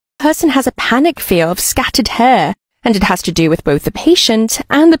person has a panic fear of scattered hair, and it has to do with both the patient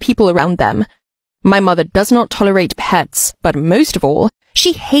and the people around them. My mother does not tolerate pets, but most of all,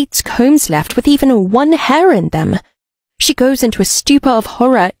 she hates combs left with even one hair in them. She goes into a stupor of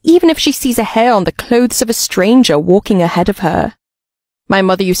horror even if she sees a hair on the clothes of a stranger walking ahead of her. My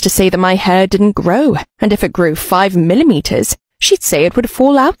mother used to say that my hair didn't grow, and if it grew 5 millimeters, she'd say it would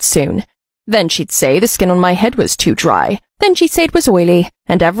fall out soon. Then she'd say the skin on my head was too dry. Then she'd say it was oily,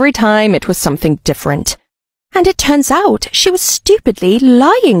 and every time it was something different. And it turns out she was stupidly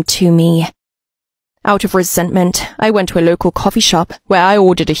lying to me. Out of resentment, I went to a local coffee shop where I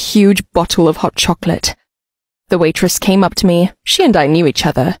ordered a huge bottle of hot chocolate. The waitress came up to me. She and I knew each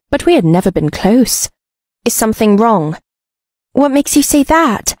other, but we had never been close. "Is something wrong?" "What makes you say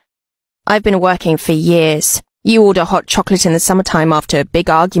that?" "I've been working for years. You order hot chocolate in the summertime after a big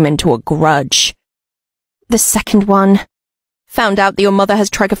argument or a grudge." "The second one." "Found out that your mother has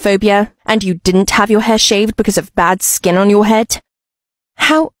trichophobia, and you didn't have your hair shaved because of bad skin on your head."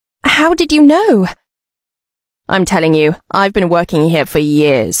 How did you know?" "I'm telling you, I've been working here for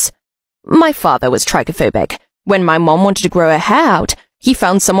years. My father was trichophobic. When my mom wanted to grow her hair out, he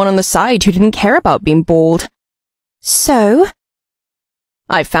found someone on the side who didn't care about being bald." "So?"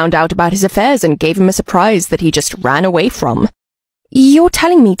 "I found out about his affairs and gave him a surprise that he just ran away from." "You're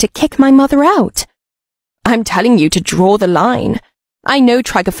telling me to kick my mother out?" "I'm telling you to draw the line. I know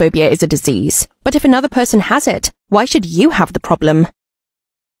trichophobia is a disease, but if another person has it, why should you have the problem?"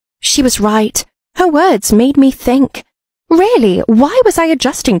 She was right. Her words made me think. Really, why was I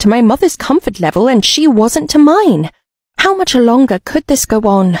adjusting to my mother's comfort level and she wasn't to mine? How much longer could this go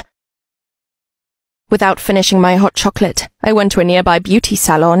on? Without finishing my hot chocolate, I went to a nearby beauty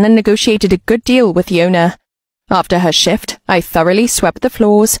salon and negotiated a good deal with the owner. After her shift, I thoroughly swept the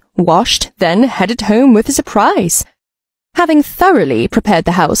floors, washed, then headed home with a surprise. Having thoroughly prepared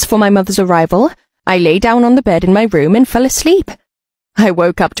the house for my mother's arrival, I lay down on the bed in my room and fell asleep. I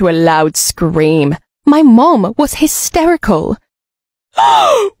woke up to a loud scream. My mom was hysterical.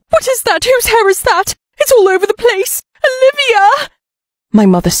 "Oh, what is that? Whose hair is that? It's all over the place! Olivia!" My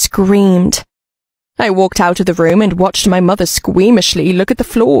mother screamed. I walked out of the room and watched my mother squeamishly look at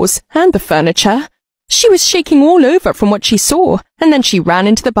the floors and the furniture. She was shaking all over from what she saw, and then she ran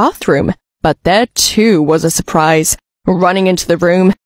into the bathroom. But there too was a surprise. Running into the room,